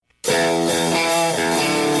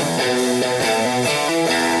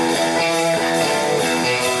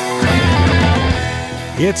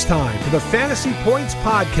It's time for the Fantasy Points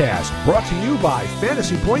Podcast, brought to you by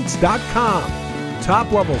FantasyPoints.com.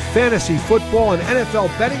 Top-level fantasy football and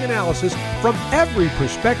NFL betting analysis from every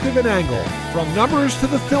perspective and angle, from numbers to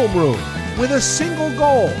the film room, with a single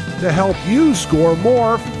goal to help you score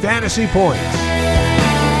more fantasy points.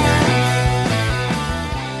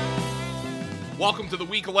 Welcome to the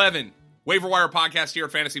Week 11 Waiver Wire Podcast here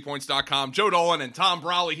at FantasyPoints.com. Joe Dolan and Tom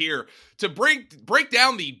Brawley here to break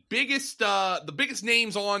down the biggest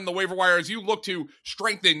names on the waiver wire as you look to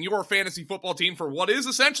strengthen your fantasy football team for what is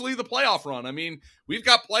essentially the playoff run. I mean, we've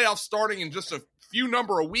got playoffs starting in just a few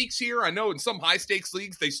number of weeks here. I know in some high stakes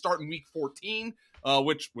leagues they start in week 14.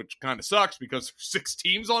 Which kind of sucks because there's 6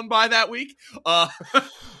 teams on by that week.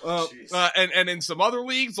 And in some other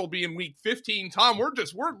leagues, they'll be in week 15. Tom, we're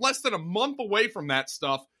less than a month away from that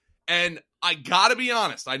stuff. And I gotta be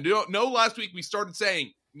honest, I know last week we started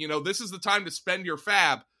saying, this is the time to spend your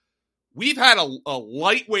fab. We've had a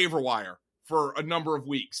light waiver wire for a number of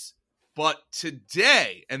weeks, but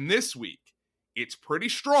today and this week, it's pretty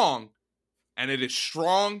strong, and it is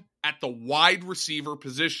strong at the wide receiver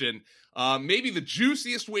position. Maybe the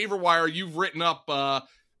juiciest waiver wire you've written up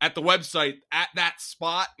at the website at that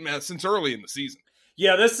spot since early in the season.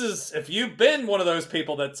 Yeah, this is, if you've been one of those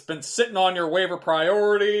people that's been sitting on your waiver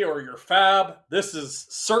priority or your fab, this is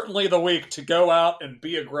certainly the week to go out and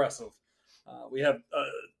be aggressive. We have a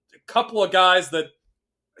couple of guys that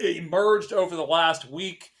emerged over the last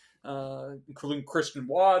week, including Christian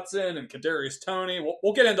Watson and Kadarius Toney.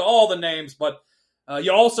 We'll get into all the names, but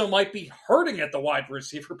you also might be hurting at the wide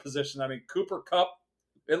receiver position. I mean, Cooper Kupp,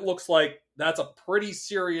 it looks like that's a pretty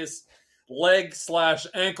serious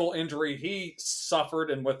leg/ankle injury he suffered,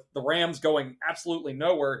 and with the Rams going absolutely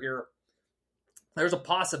nowhere here, there's a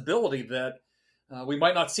possibility that we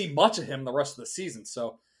might not see much of him the rest of the season.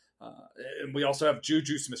 So, and we also have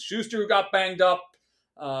Juju Smith-Schuster who got banged up,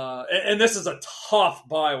 and this is a tough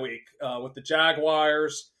bye week with the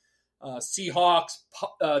Jaguars, Seahawks,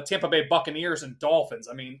 Tampa Bay Buccaneers, and Dolphins.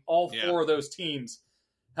 I mean, all 4 of those teams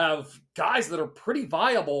have guys that are pretty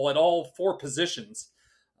viable at all 4 positions.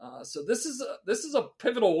 So this is a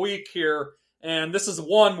pivotal week here, and this is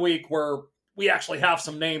one week where we actually have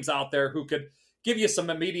some names out there who could give you some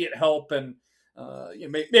immediate help and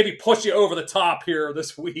maybe push you over the top here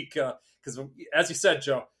this week. Because as you said,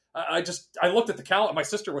 Joe, I looked at the calendar. My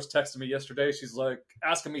sister was texting me yesterday. She's like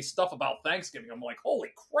asking me stuff about Thanksgiving. I'm like, holy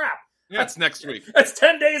crap! That's next week. That's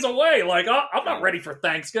 10 days away. Like I'm not ready for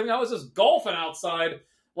Thanksgiving. I was just golfing outside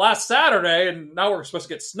last Saturday, and now we're supposed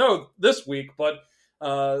to get snowed this week, but.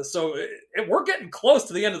 So we're getting close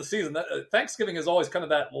to the end of the season. Thanksgiving is always kind of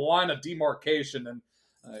that line of demarcation, and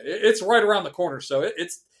it's right around the corner. So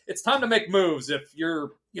it's time to make moves if you're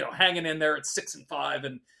hanging in there at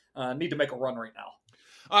 6-5 and need to make a run right now.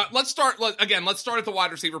 Let's start at the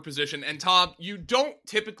wide receiver position. And Tom, you don't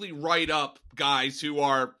typically write up guys who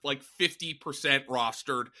are like 50%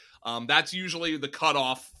 rostered. That's usually the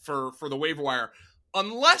cutoff for the waiver wire.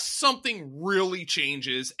 Unless something really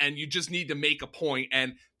changes and you just need to make a point.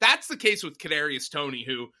 And that's the case with Kadarius Toney,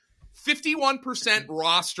 who 51%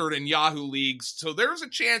 rostered in Yahoo leagues. So there's a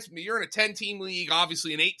chance you're in a 10-team league,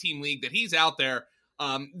 obviously an 8-team league, that he's out there.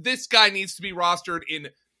 This guy needs to be rostered in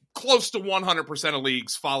close to 100% of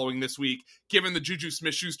leagues following this week, given the Juju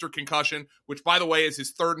Smith-Schuster concussion, which, by the way, is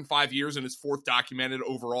his 3rd in 5 years and his 4th documented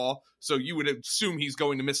overall. So you would assume he's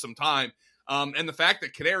going to miss some time. And the fact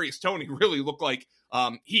that Kadarius Toney really looked like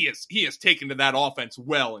he has taken to that offense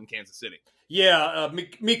well in Kansas City. Yeah,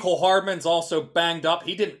 Mecole Hardman's also banged up.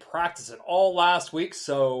 He didn't practice at all last week,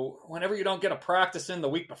 so whenever you don't get a practice in the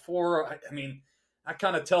week before, I mean, that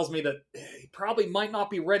kind of tells me that he probably might not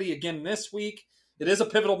be ready again this week. It is a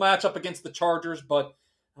pivotal matchup against the Chargers, but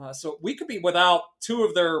so we could be without 2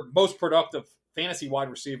 of their most productive fantasy wide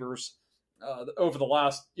receivers over the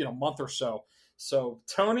last month or so. So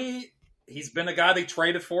Toney, he's been a guy they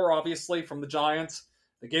traded for, obviously, from the Giants.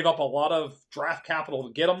 They gave up a lot of draft capital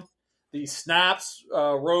to get him. The snaps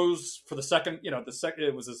rose for the second.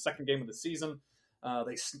 It was his second game of the season.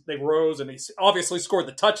 They rose, and he obviously scored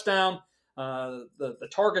the touchdown. The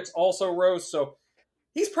targets also rose, so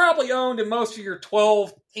he's probably owned in most of your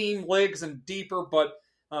 12-team leagues and deeper. But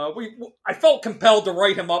I felt compelled to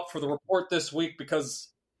write him up for the report this week because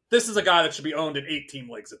this is a guy that should be owned in 8-team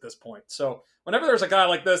leagues at this point. So whenever there's a guy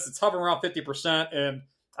like this, it's hovering around 50%, and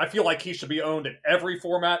I feel like he should be owned in every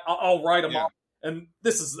format. I'll write him up. And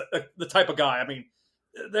this is the type of guy. I mean,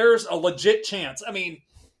 there's a legit chance. I mean,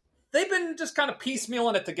 they've been just kind of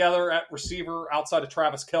piecemealing it together at receiver outside of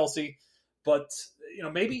Travis Kelce. But,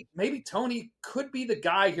 maybe Toney could be the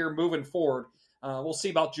guy here moving forward. We'll see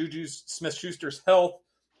about Juju Smith-Schuster's health.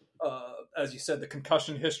 As you said, the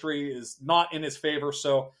concussion history is not in his favor.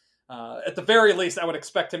 So at the very least, I would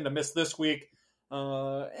expect him to miss this week.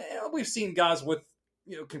 We've seen guys with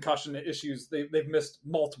concussion issues. They've missed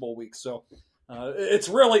multiple weeks. So it's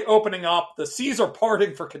really opening up. The seas are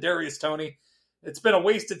parting for Kadarius Toney. It's been a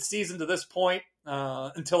wasted season to this point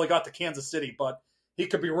until he got to Kansas City, but he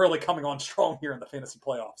could be really coming on strong here in the fantasy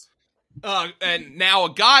playoffs. And now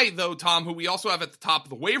a guy, though, Tom, who we also have at the top of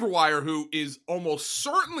the waiver wire, who is almost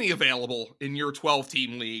certainly available in your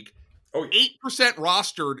 12-team league. Oh, yeah. 8%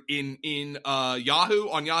 rostered in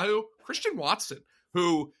Yahoo, Christian Watson,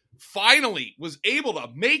 who finally was able to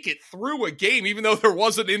make it through a game, even though there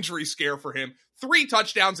was an injury scare for him. 3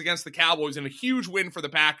 touchdowns against the Cowboys and a huge win for the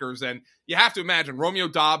Packers. And you have to imagine Romeo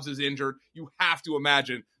Doubs is injured. You have to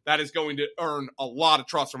imagine that is going to earn a lot of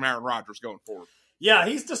trust from Aaron Rodgers going forward. Yeah,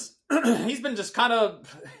 he's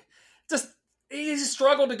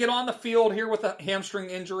struggled to get on the field here with the hamstring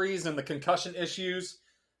injuries and the concussion issues.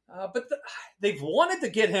 But they've wanted to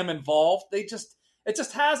get him involved. It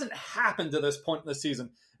just hasn't happened to this point in the season.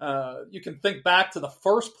 You can think back to the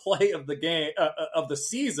first play of the game of the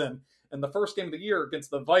season and the first game of the year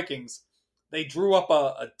against the Vikings. They drew up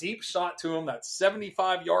a deep shot to him, that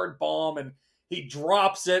 75-yard bomb, and he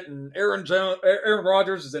drops it. And Aaron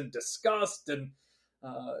Rodgers is in disgust and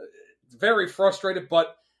very frustrated.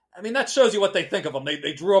 But I mean, that shows you what they think of him.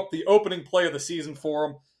 They drew up the opening play of the season for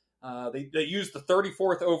him. They used the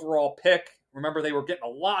 34th overall pick. Remember, they were getting a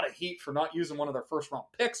lot of heat for not using one of their first-round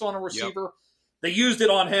picks on a receiver. Yep. They used it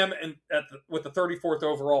on him with the 34th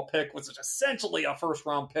overall pick, which is essentially a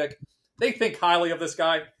first-round pick. They think highly of this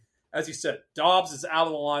guy. As you said, Doubs is out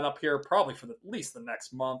of the lineup here probably for at least the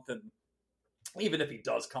next month, and even if he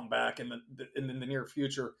does come back in the near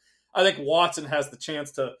future, I think Watson has the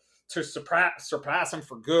chance to surpass him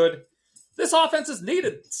for good. This offense has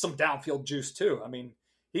needed some downfield juice, too. I mean,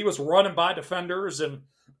 he was running by defenders, and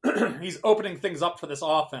he's opening things up for this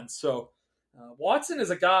offense. So Watson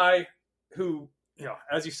is a guy who,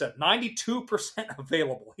 as you said, 92%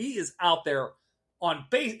 available. He is out there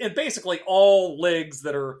in basically all leagues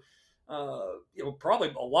that are,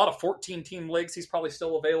 probably a lot of 14-team leagues. He's probably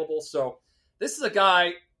still available. So this is a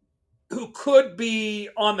guy who could be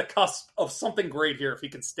on the cusp of something great here if he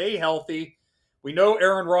can stay healthy. We know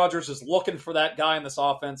Aaron Rodgers is looking for that guy in this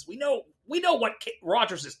offense. We know what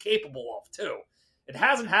Rodgers is capable of, too. It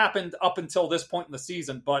hasn't happened up until this point in the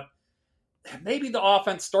season, but maybe the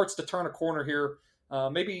offense starts to turn a corner here.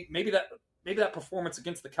 Maybe that performance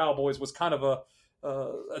against the Cowboys was kind of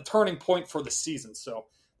a turning point for the season. So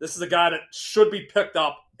this is a guy that should be picked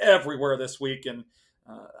up everywhere this week, and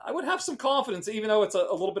I would have some confidence, even though it's a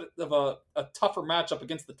little bit of a tougher matchup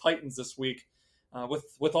against the Titans this week,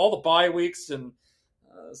 with all the bye weeks and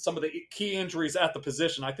some of the key injuries at the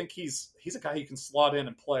position. I think he's a guy you can slot in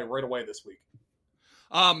and play right away this week.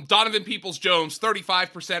 Donovan Peoples-Jones,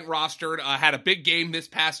 35% rostered, had a big game this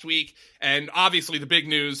past week, and obviously the big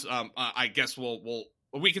news, I guess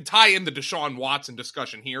we can tie in the Deshaun Watson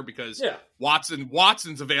discussion here because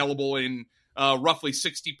Watson's available in roughly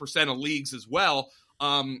 60% of leagues as well.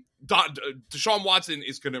 Deshaun Watson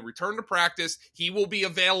is going to return to practice. He will be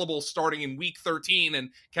available starting in week 13, and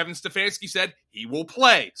Kevin Stefanski said he will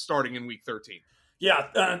play starting in week 13.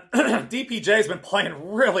 Yeah, DPJ's been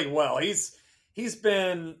playing really well. He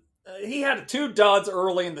had 2 duds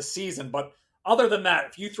early in the season, but other than that,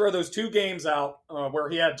 if you throw those 2 games out where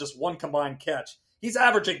he had just 1 combined catch, he's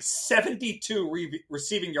averaging 72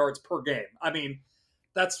 receiving yards per game. I mean,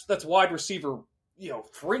 that's wide receiver,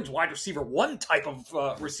 fringe wide receiver 1 type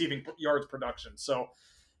of receiving yards production. So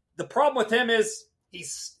the problem with him is he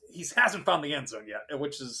hasn't found the end zone yet,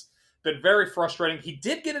 which has been very frustrating. He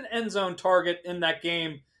did get an end zone target in that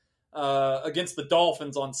game against the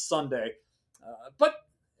Dolphins on Sunday. But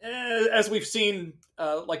as we've seen,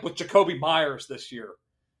 like with Jacoby Myers this year,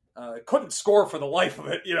 couldn't score for the life of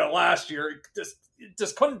it. Last year,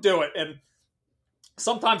 just couldn't do it. And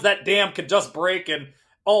sometimes that dam could just break, and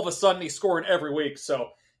all of a sudden he's scoring every week. So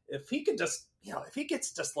if he could just, if he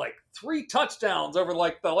gets just like 3 touchdowns over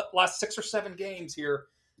like the last 6 or 7 games here,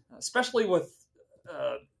 especially with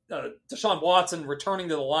Deshaun Watson returning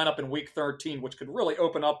to the lineup in week 13, which could really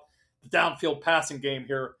open up the downfield passing game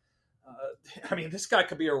here. This guy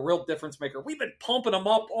could be a real difference maker. We've been pumping him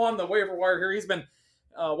up on the waiver wire here. He's been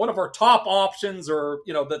one of our top options, or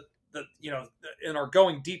in our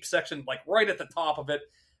going deep section, like right at the top of it.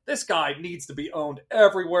 This guy needs to be owned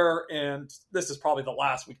everywhere, and this is probably the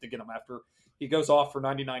last week to get him after he goes off for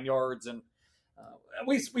 99 yards. And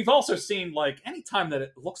we've also seen, like, anytime that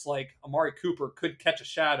it looks like Amari Cooper could catch a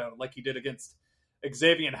shadow, like he did against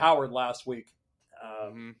Xavier Howard last week,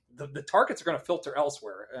 the targets are going to filter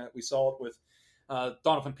elsewhere. We saw it with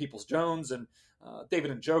Donovan Peoples-Jones, and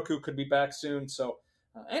David Njoku could be back soon. So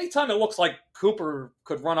anytime it looks like Cooper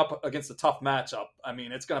could run up against a tough matchup, I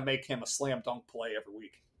mean, it's going to make him a slam dunk play every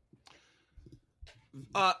week.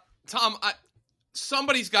 Tom,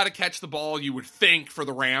 somebody's got to catch the ball, you would think, for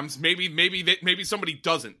the Rams. Maybe somebody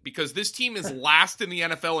doesn't, because this team is last in the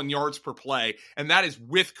NFL in yards per play, and that is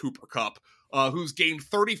with Cooper Kupp, who's gained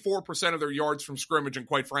 34% of their yards from scrimmage, and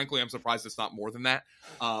quite frankly, I'm surprised it's not more than that.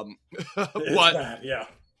 But bad, yeah.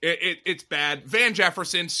 It's bad. Van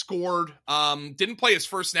Jefferson scored, didn't play his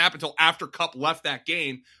first snap until after Kupp left that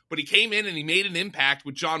game, but he came in and he made an impact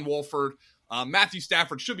with John Wolford. Matthew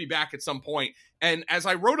Stafford should be back at some point. And as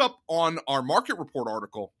I wrote up on our market report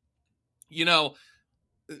article,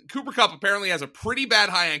 Cooper Kupp apparently has a pretty bad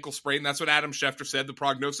high ankle sprain. That's what Adam Schefter said. The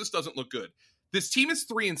prognosis doesn't look good. This team is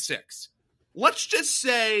 3-6. Let's just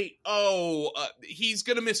say, he's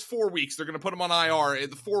going to miss 4 weeks. They're going to put him on IR.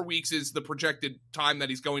 The 4 weeks is the projected time that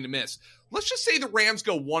he's going to miss. Let's just say the Rams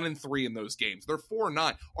go 1-3 in those games. They're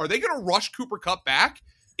 4-9. Are they going to rush Cooper Kupp back?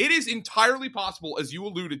 It is entirely possible, as you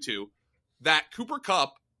alluded to, that Cooper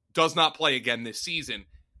Kupp does not play again this season.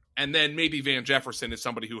 And then maybe Van Jefferson is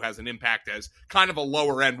somebody who has an impact as kind of a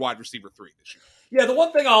lower end wide receiver 3 this year. Yeah, the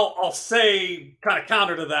one thing I'll say kind of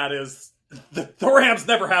counter to that is the Rams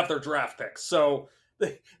never have their draft picks, so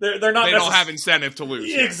they're not. They don't have incentive to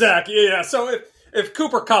lose. Exactly. Yeah. So if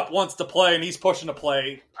Cooper Kupp wants to play and he's pushing to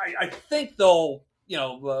play, I think they'll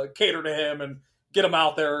cater to him and get him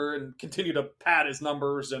out there and continue to pad his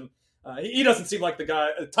numbers. And he doesn't seem like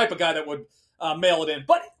the type of guy that would mail it in.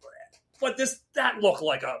 But that looked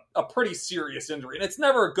like a pretty serious injury, and it's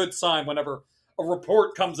never a good sign whenever a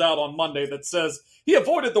report comes out on Monday that says he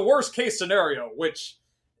avoided the worst case scenario, which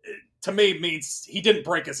to me means he didn't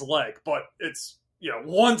break his leg, but it's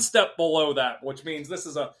one step below that, which means this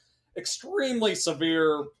is a extremely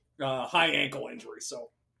severe high ankle injury. So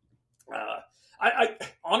I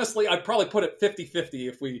honestly, I'd probably put it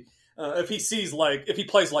 50-50 if he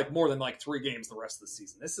plays more than 3 games the rest of the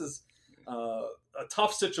season. This is a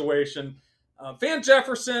tough situation. Van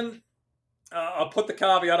Jefferson, I'll put the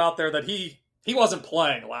caveat out there that he wasn't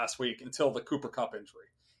playing last week until the Cooper Kupp injury.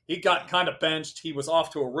 He got kind of benched. He was off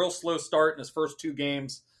to a real slow start in his first 2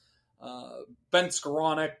 games. Ben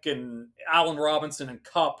Skoranek and Allen Robinson and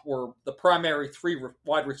Kupp were the primary 3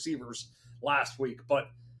 wide receivers last week. But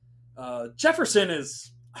Jefferson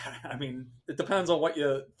is, it depends on what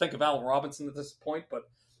you think of Allen Robinson at this point, but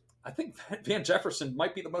I think Van Jefferson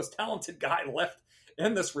might be the most talented guy left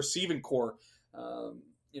in this receiving core.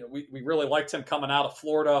 We really liked him coming out of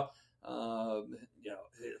Florida.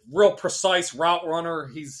 Real precise route runner.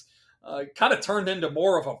 He's kind of turned into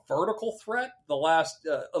more of a vertical threat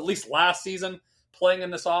at least last season playing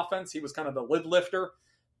in this offense. He was kind of the lid lifter,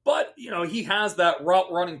 but he has that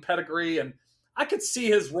route running pedigree, and I could see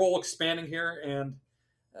his role expanding here. And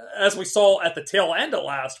as we saw at the tail end of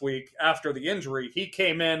last week after the injury, he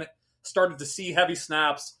came in, started to see heavy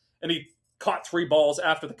snaps, and he caught 3 balls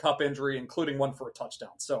after the Kupp injury, including one for a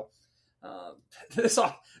touchdown. So this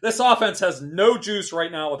offense has no juice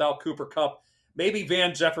right now without Cooper Kupp. Maybe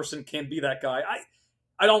Van Jefferson can be that guy.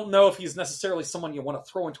 I don't know if he's necessarily someone you want to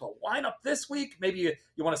throw into a lineup this week. Maybe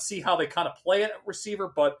you want to see how they kind of play at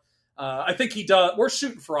receiver, but I think he does. We're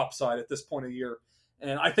shooting for upside at this point of the year,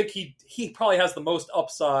 and I think he probably has the most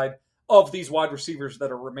upside of these wide receivers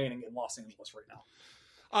that are remaining in Los Angeles right now.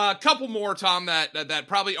 A couple more, Tom, that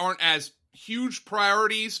probably aren't as huge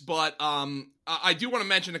priorities, but I do want to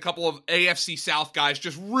mention a couple of AFC South guys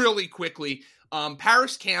just really quickly.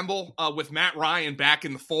 Paris Campbell with Matt Ryan back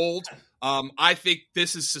in the fold. I think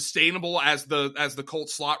this is sustainable as the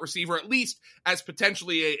Colts slot receiver, at least as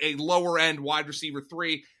potentially a lower end wide receiver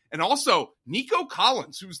 3. And also Nico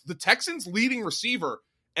Collins, who's the Texans' leading receiver.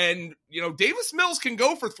 And, Davis Mills can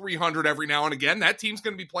go for 300 every now and again. That team's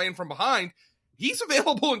going to be playing from behind. He's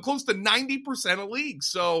available in close to 90% of leagues.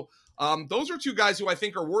 So those are 2 guys who I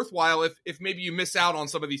think are worthwhile if maybe you miss out on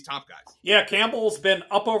some of these top guys. Yeah, Campbell's been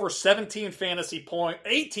up over 18 fantasy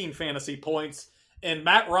points in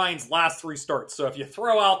Matt Ryan's last 3 starts. So if you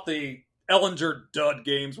throw out the Ellinger dud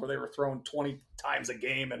games where they were thrown 20 times a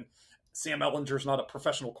game and Sam Ellinger's not a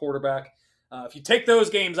professional quarterback, if you take those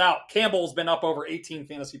games out, Campbell's been up over 18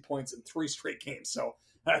 fantasy points in 3 straight games. So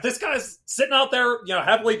this guy's sitting out there,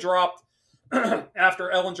 heavily dropped after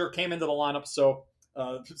Ellinger came into the lineup. So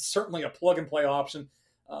certainly a plug-and-play option.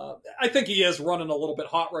 I think he is running a little bit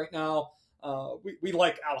hot right now. We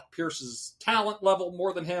like Alec Pierce's talent level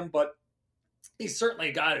more than him, but he's certainly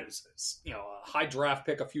a guy who's a high draft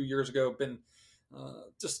pick a few years ago, been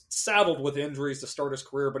just saddled with injuries to start his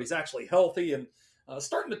career, but he's actually healthy, and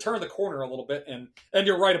starting to turn the corner a little bit. And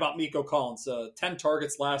you're right about Nico Collins. 10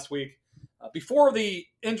 targets last week. Before the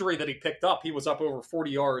injury that he picked up, he was up over 40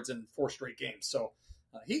 yards in 4 straight games. So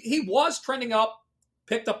he was trending up,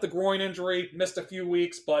 picked up the groin injury, missed a few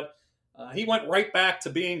weeks, but he went right back to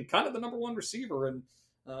being kind of the number 1 receiver. And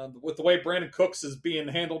with the way Brandon Cooks is being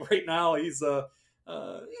handled right now, he's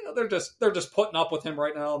they're just putting up with him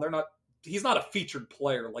right now. He's not a featured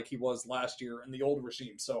player like he was last year in the old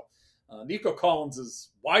regime. So Nico Collins is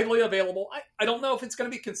widely available. I don't know if it's going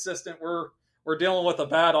to be consistent. We're dealing with a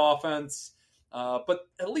bad offense, but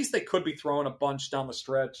at least they could be throwing a bunch down the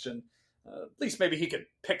stretch, and at least maybe he could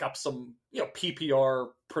pick up some PPR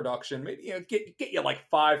production. Maybe get you like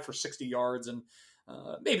 5 for 60 yards, and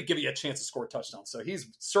maybe give you a chance to score a touchdown. So he's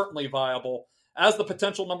certainly viable as the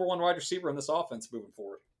potential number 1 wide receiver in this offense moving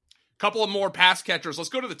forward. Couple of more pass catchers. Let's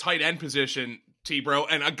go to the tight end position, T-Bro,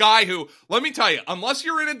 and a guy who, let me tell you, unless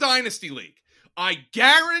you're in a dynasty league, I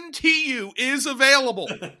guarantee you is available.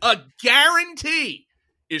 A guarantee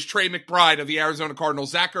is Trey McBride of the Arizona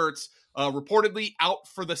Cardinals. Zach Ertz reportedly out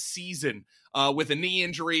for the season with a knee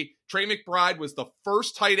injury. Trey McBride was the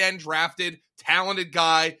first tight end drafted, talented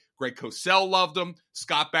guy. Greg Cosell loved him.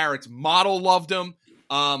 Scott Barrett's model loved him.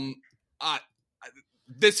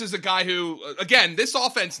 This is a guy who, again, this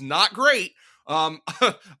offense not great.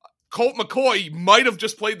 Colt McCoy might have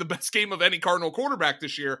just played the best game of any Cardinal quarterback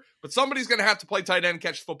this year, but somebody's going to have to play tight end and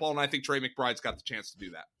catch the football, and I think Trey McBride's got the chance to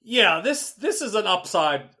do that. Yeah, this is an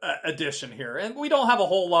upside addition here, and we don't have a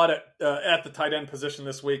whole lot at the tight end position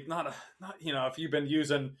this week. Not if you've been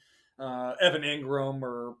using Evan Ingram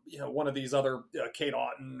or one of these other Kate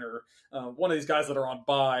Otten or one of these guys that are on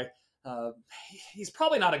bye. He's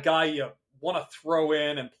probably not a guy you want to throw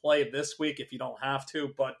in and play this week if you don't have to,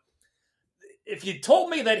 but if you told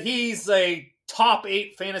me that he's a top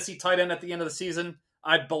 8 fantasy tight end at the end of the season,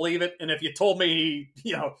 I'd believe it. And if you told me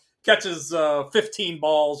he, catches 15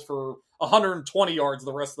 balls for 120 yards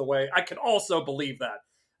the rest of the way, I could also believe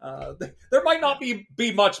that. There might not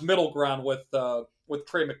be much middle ground with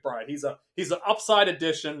Trey McBride. He's an upside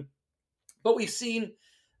addition, but we've seen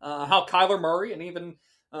how Kyler Murray and even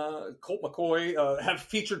Colt McCoy have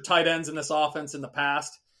featured tight ends in this offense in the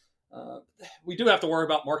past. We do have to worry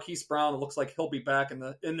about Marquise Brown. It looks like he'll be back in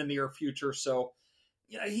the near future. So,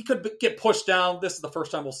 he could get pushed down. This is the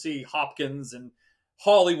first time we'll see Hopkins and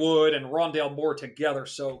Hollywood and Rondale Moore together.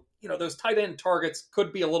 So, those tight end targets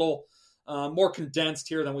could be a little more condensed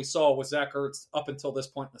here than we saw with Zach Ertz up until this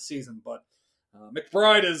point in the season. But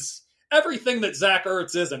McBride is everything that Zach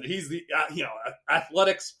Ertz isn't. He's the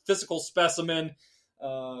athletics, physical specimen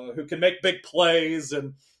who can make big plays,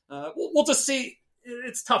 and we'll just see.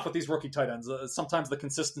 It's tough with these rookie tight ends. Sometimes the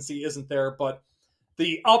consistency isn't there, but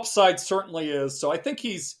the upside certainly is. So I think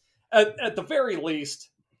he's, at the very least,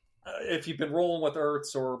 if you've been rolling with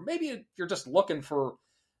Ertz, or maybe if you're just looking for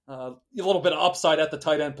a little bit of upside at the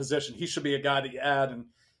tight end position, he should be a guy that you add and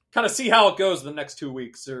kind of see how it goes the next 2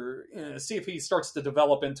 weeks, or see if he starts to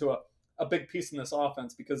develop into a big piece in this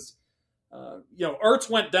offense. Because,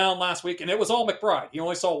 Ertz went down last week, and it was all McBride. He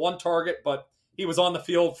only saw 1 target, but he was on the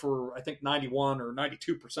field for, I think, 91 or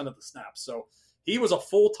 92% of the snaps. So he was a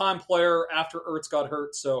full-time player after Ertz got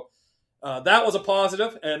hurt. So that was a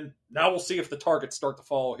positive, and now we'll see if the targets start to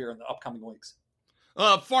follow here in the upcoming weeks.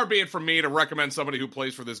 Far be it from me to recommend somebody who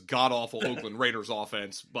plays for this god-awful Oakland Raiders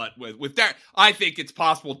offense, but with that, I think it's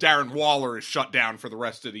possible Darren Waller is shut down for the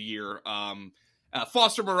rest of the year.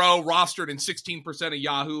 Foster Moreau, rostered in 16% of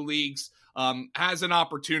Yahoo leagues, has an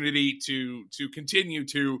opportunity to continue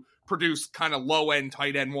to produce kind of low-end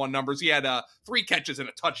tight end 1 numbers. He had 3 catches and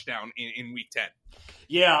a touchdown in week 10.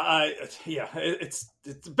 Yeah, it's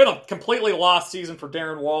been a completely lost season for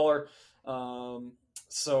Darren Waller.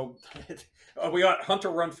 So we got Hunter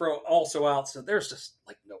Renfrow also out. So there's just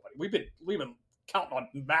like nobody. We've been counting on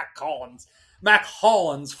Mac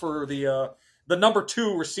Hollins for the number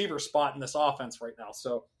 2 receiver spot in this offense right now.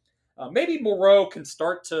 So maybe Moreau can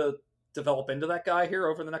start to develop into that guy here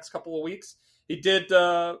over the next couple of weeks. He did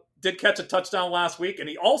catch a touchdown last week, and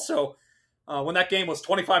he also, when that game was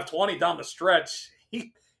 25-20 down the stretch,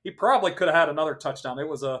 he probably could have had another touchdown. It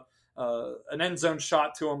was an end zone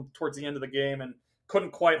shot to him towards the end of the game and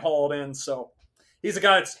couldn't quite haul it in. So he's a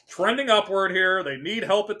guy that's trending upward here. They need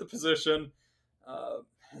help at the position.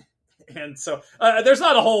 And so there's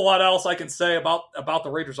not a whole lot else I can say about the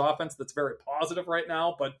Raiders offense that's very positive right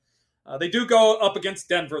now, but they do go up against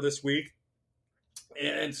Denver this week.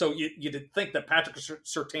 And so you'd think that Patrick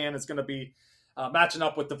Surtain is going to be matching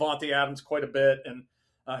up with Devontae Adams quite a bit. And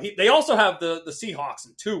they also have the Seahawks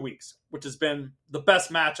in 2 weeks, which has been the best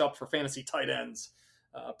matchup for fantasy tight ends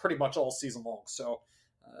pretty much all season long. So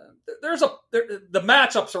The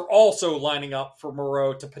matchups are also lining up for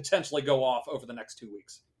Moreau to potentially go off over the next 2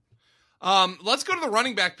 weeks. Let's go to the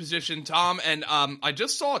running back position, Tom. And I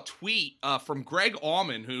just saw a tweet from Greg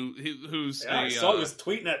Allman, who's I saw he was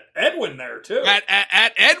tweeting at Edwin there too.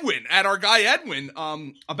 At Edwin, at our guy Edwin,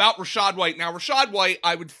 about Rachaad White. Now, Rachaad White,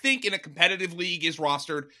 I would think in a competitive league is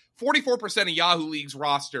rostered. 44% of Yahoo leagues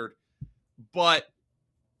rostered, but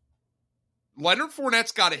Leonard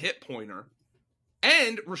Fournette's got a hit pointer,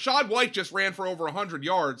 and Rachaad White just ran for over 100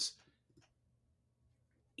 yards.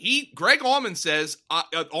 Greg Allman says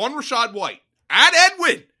on Rachaad White at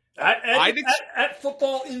Edwin at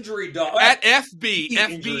Football Injury Doc at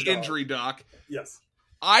FB Injury Doc. Yes,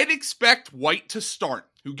 I'd expect White to start.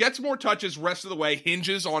 Who gets more touches rest of the way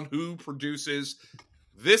hinges on who produces.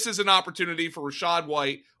 This is an opportunity for Rachaad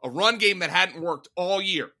White, a run game that hadn't worked all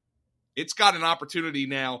year. It's got an opportunity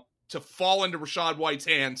now to fall into Rachaad White's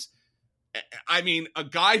hands. I mean, a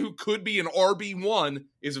guy who could be an RB1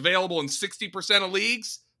 is available in 60% of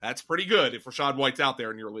leagues. That's pretty good if Rachaad White's out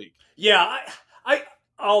there in your league. Yeah,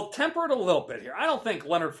 I'll temper it a little bit here. I don't think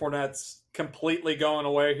Leonard Fournette's completely going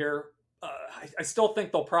away here. I still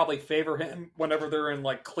think they'll probably favor him whenever they're in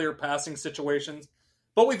like clear passing situations.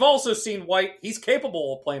 But we've also seen White, he's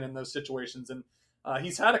capable of playing in those situations. And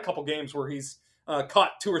he's had a couple games where he's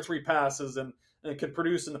caught 2 or 3 passes and could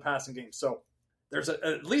produce in the passing game. So there's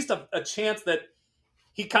at least a chance that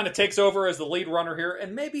he kind of takes over as the lead runner here.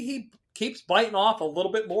 And maybe he keeps biting off a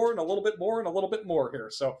little bit more and a little bit more and a little bit more here.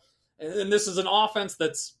 So, and this is an offense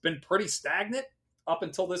that's been pretty stagnant up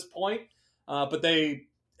until this point. But they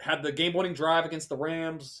had the game-winning drive against the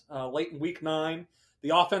Rams late in Week 9.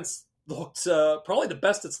 The offense looked probably the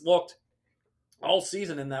best it's looked all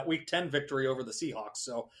season in that Week 10 victory over the Seahawks.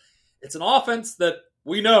 So it's an offense that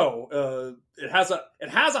we know it has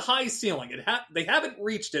a high ceiling. They haven't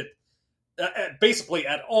reached it basically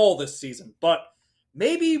at all this season, but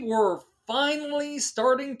maybe we're finally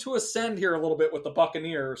starting to ascend here a little bit with the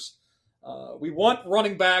Buccaneers. We want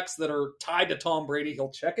running backs that are tied to Tom Brady. He'll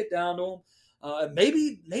check it down to him.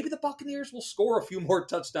 Maybe the Buccaneers will score a few more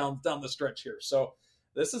touchdowns down the stretch here. So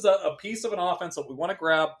this is a piece of an offense that we want to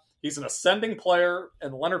grab. He's an ascending player,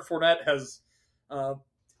 and Leonard Fournette has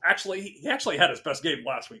he actually had his best game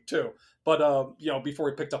last week too. But before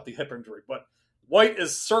he picked up the hip injury. But White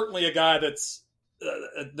is certainly a guy that's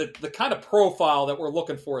the kind of profile that we're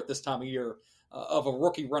looking for at this time of year of a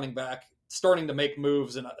rookie running back starting to make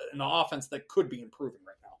moves in an offense that could be improving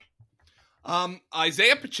right now.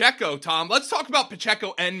 Isaiah Pacheco, Tom. Let's talk about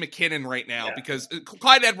Pacheco and McKinnon right now because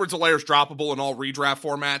Clyde Edwards-Helaire's droppable in all redraft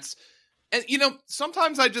formats. And,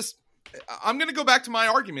 sometimes I'm going to go back to my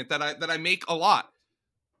argument that I make a lot.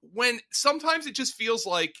 When sometimes it just feels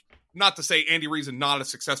like, not to say Andy Reid's not a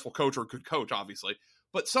successful coach or a good coach, obviously,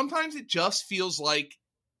 but sometimes it just feels like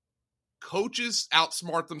coaches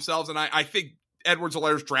outsmart themselves. And I think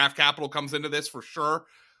Edwards-Helaire's draft capital comes into this for sure.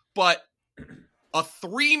 But a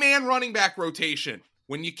 3-man running back rotation,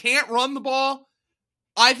 when you can't run the ball,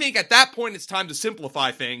 I think at that point it's time to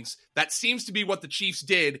simplify things. That seems to be what the Chiefs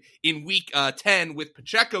did in Week 10 with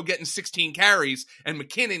Pacheco getting 16 carries and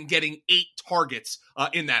McKinnon getting 8 targets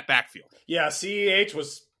in that backfield. Yeah, CEH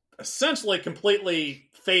was essentially completely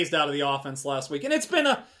phased out of the offense last week, and it's been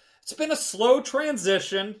a slow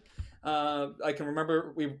transition. I can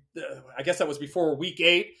remember I guess that was before Week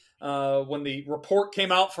 8 when the report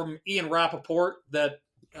came out from Ian Rappaport that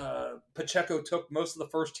Pacheco took most of the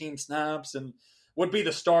first team snaps and would be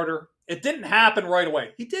the starter. It didn't happen right away.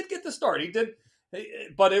 He did get the start. He did,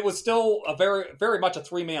 but it was still a very, very much a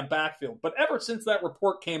 3-man backfield. But ever since that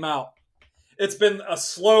report came out, it's been a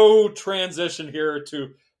slow transition here to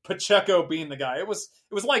Pacheco being the guy. It was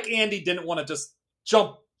like Andy didn't want to just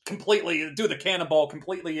jump completely, do the cannonball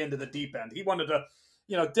completely into the deep end. He wanted to,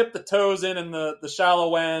 dip the toes in the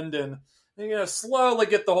shallow end and slowly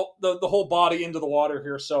get the whole body into the water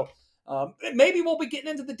here. So maybe we'll be getting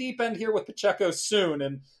into the deep end here with Pacheco soon,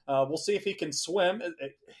 and we'll see if he can swim.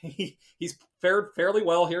 He's fared fairly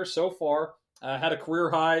well here so far. Had a career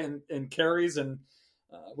high in carries and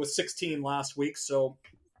was 16 last week. So,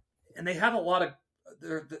 and they have a lot of.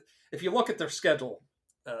 If you look at their schedule,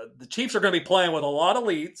 the Chiefs are going to be playing with a lot of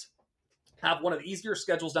leads. Have one of the easier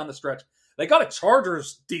schedules down the stretch. They got a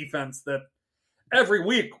Chargers defense that every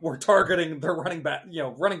week we're targeting their running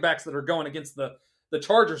backs that are going against the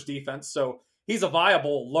Chargers defense. So he's a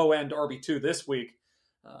viable low end RB2 this week.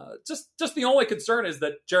 Just the only concern is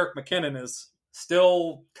that Jerick McKinnon is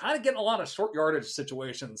still kind of getting a lot of short yardage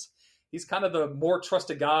situations. He's kind of the more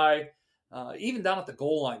trusted guy, even down at the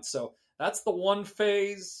goal line. So that's the one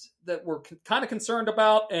phase that we're kind of concerned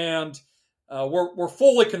about. And we're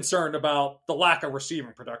fully concerned about the lack of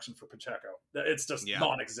receiving production for Pacheco. It's just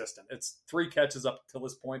non-existent. It's 3 catches up till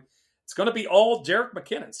this point. It's going to be all Jerick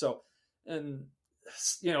McKinnon. So, and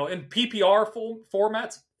in PPR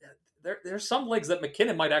formats, there's some leagues that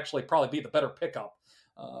McKinnon might actually probably be the better pickup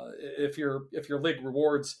if your league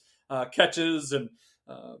rewards catches, and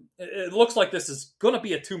it looks like this is going to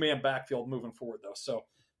be a 2-man backfield moving forward, though. So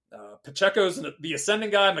Pacheco's the ascending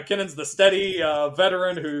guy, McKinnon's the steady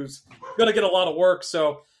veteran who's going to get a lot of work.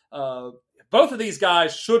 So both of these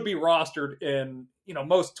guys should be rostered in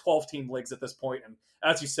most 12-team leagues at this point. And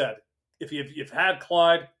as you said, if you've had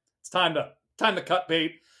Clyde, it's time to cut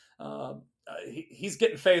bait. He's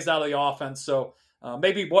getting phased out of the offense. So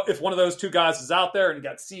maybe if one of those 2 guys is out there and you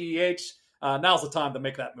got CEH, now's the time to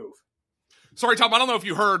make that move. Sorry, Tom, I don't know if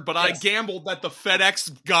you heard, but yes. I gambled that the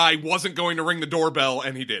FedEx guy wasn't going to ring the doorbell,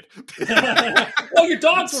 and he did. Well, your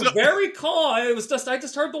dogs were very calm. It was I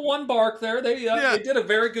just heard the one bark there. They did a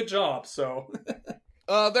very good job. So,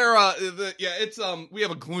 we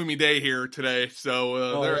have a gloomy day here today,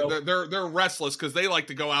 so they're restless because they like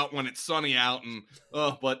to go out when it's sunny out, and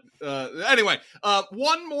anyway,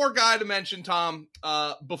 one more guy to mention, Tom,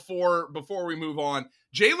 before we move on,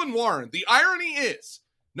 Jaylen Warren. The irony is,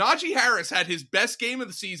 Najee Harris had his best game of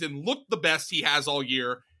the season, looked the best he has all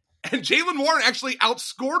year, and Jaylen Warren actually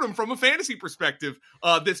outscored him from a fantasy perspective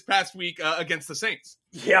this past week against the Saints.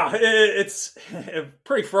 Yeah, it's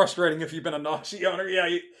pretty frustrating if you've been a Najee owner.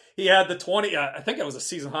 Yeah, he had the 20, I think it was a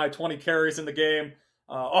season-high 20 carries in the game.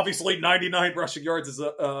 Obviously, 99 rushing yards is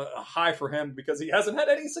a high for him because he hasn't had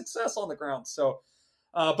any success on the ground. So,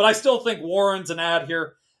 but I still think Warren's an ad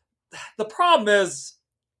here. The problem is,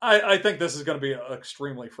 I think this is going to be an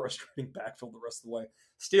extremely frustrating backfield the rest of the way.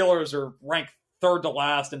 Steelers are ranked 3rd to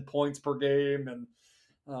last in points per game, and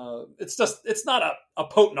it's not a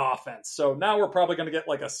potent offense. So now we're probably going to get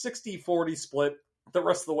like a 60-40 split the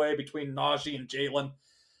rest of the way between Najee and Jaylen.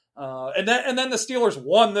 And then the Steelers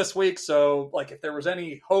won this week, so like if there was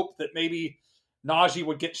any hope that maybe Najee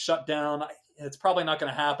would get shut down, it's probably not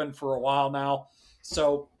going to happen for a while now.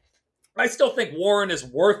 So I still think Warren is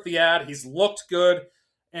worth the ad. He's looked good.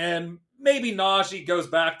 And maybe Najee goes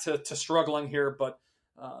back to struggling here, but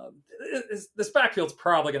this backfield's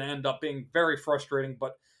probably going to end up being very frustrating.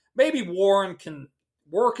 But maybe Warren can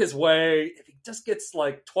work his way. If he just gets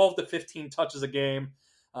like 12 to 15 touches a game,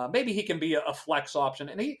 maybe he can be a flex option.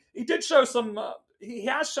 And he did show he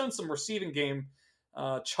has shown some receiving game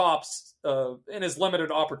chops in his limited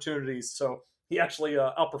opportunities. So he actually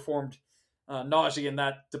outperformed Najee in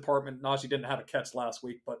that department. Najee didn't have a catch last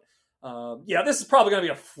week, but this is probably going to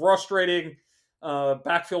be a frustrating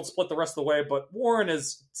backfield split the rest of the way, but Warren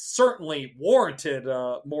is certainly warranted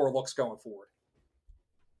more looks going forward.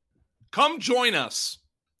 Come join us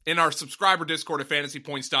in our subscriber Discord at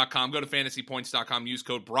fantasypoints.com. Go to fantasypoints.com, use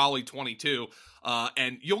code Brawley22,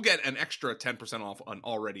 and you'll get an extra 10% off an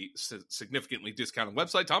already significantly discounted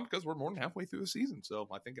website, Tom, because we're more than halfway through the season. So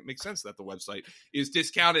I think it makes sense that the website is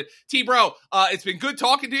discounted. T-Bro, it's been good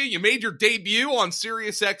talking to you. You made your debut on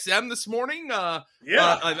SiriusXM this morning. I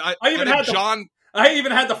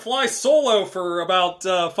even had to fly solo for about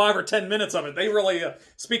 5 or 10 minutes of it. They really,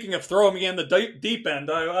 speaking of throwing me in the deep end,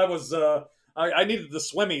 I needed the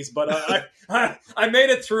swimmies, but I made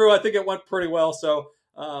it through. I think it went pretty well. So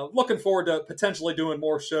looking forward to potentially doing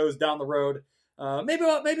more shows down the road. Maybe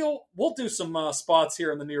we'll do some spots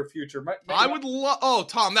here in the near future. I would love. Oh,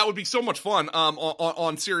 Tom, that would be so much fun.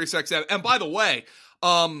 On SiriusXM. And by the way,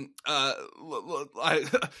 I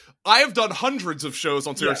have done hundreds of shows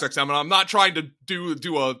on SiriusXM, and I'm not trying to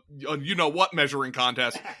do a you know what measuring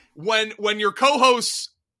contest. When your co-host's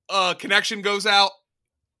connection goes out,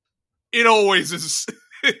 it always is.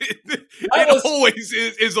 Always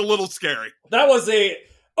is a little scary. That was a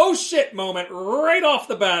oh shit moment right off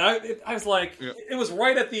the bat. I was like, It was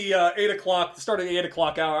right at the 8 o'clock, the start of the 8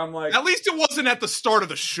 o'clock hour. I'm like, at least it wasn't at the start of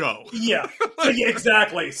the show. Yeah,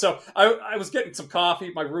 exactly. So I was getting some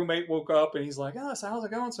coffee. My roommate woke up and he's like, so how's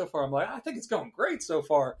it going so far? I'm like, I think it's going great so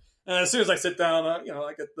far. And as soon as I sit down,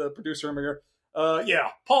 I get the producer in here.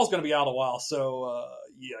 Paul's going to be out a while. So,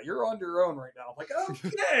 you're on your own right now. I'm like,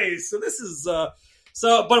 okay, so this is, but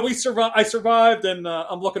I survived, and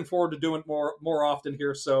I'm looking forward to doing more often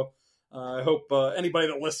here. So I hope anybody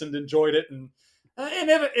that listened enjoyed it. And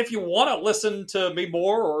if you want to listen to me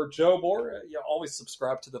more or Joe more, you always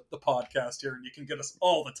subscribe to the podcast here, and you can get us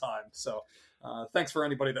all the time. So thanks for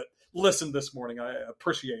anybody that listened this morning. I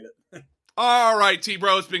appreciate it. All right,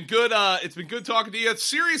 T-Bro, it's been good. It's been good talking to you.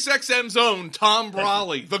 It's SiriusXM's own Tom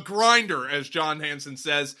Brawley, the grinder, as John Hansen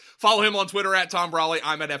says. Follow him on Twitter at Tom Brawley.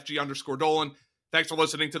 I'm at FG_Dolan. Thanks for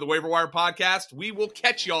listening to the Waiver Wire podcast. We will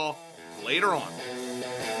catch y'all later on.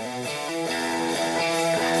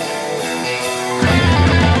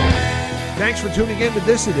 Thanks for tuning in to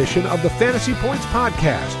this edition of the Fantasy Points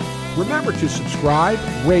Podcast. Remember to subscribe,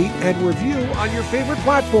 rate, and review on your favorite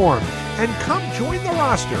platform. And come join the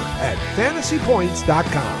roster at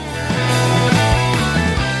fantasypoints.com.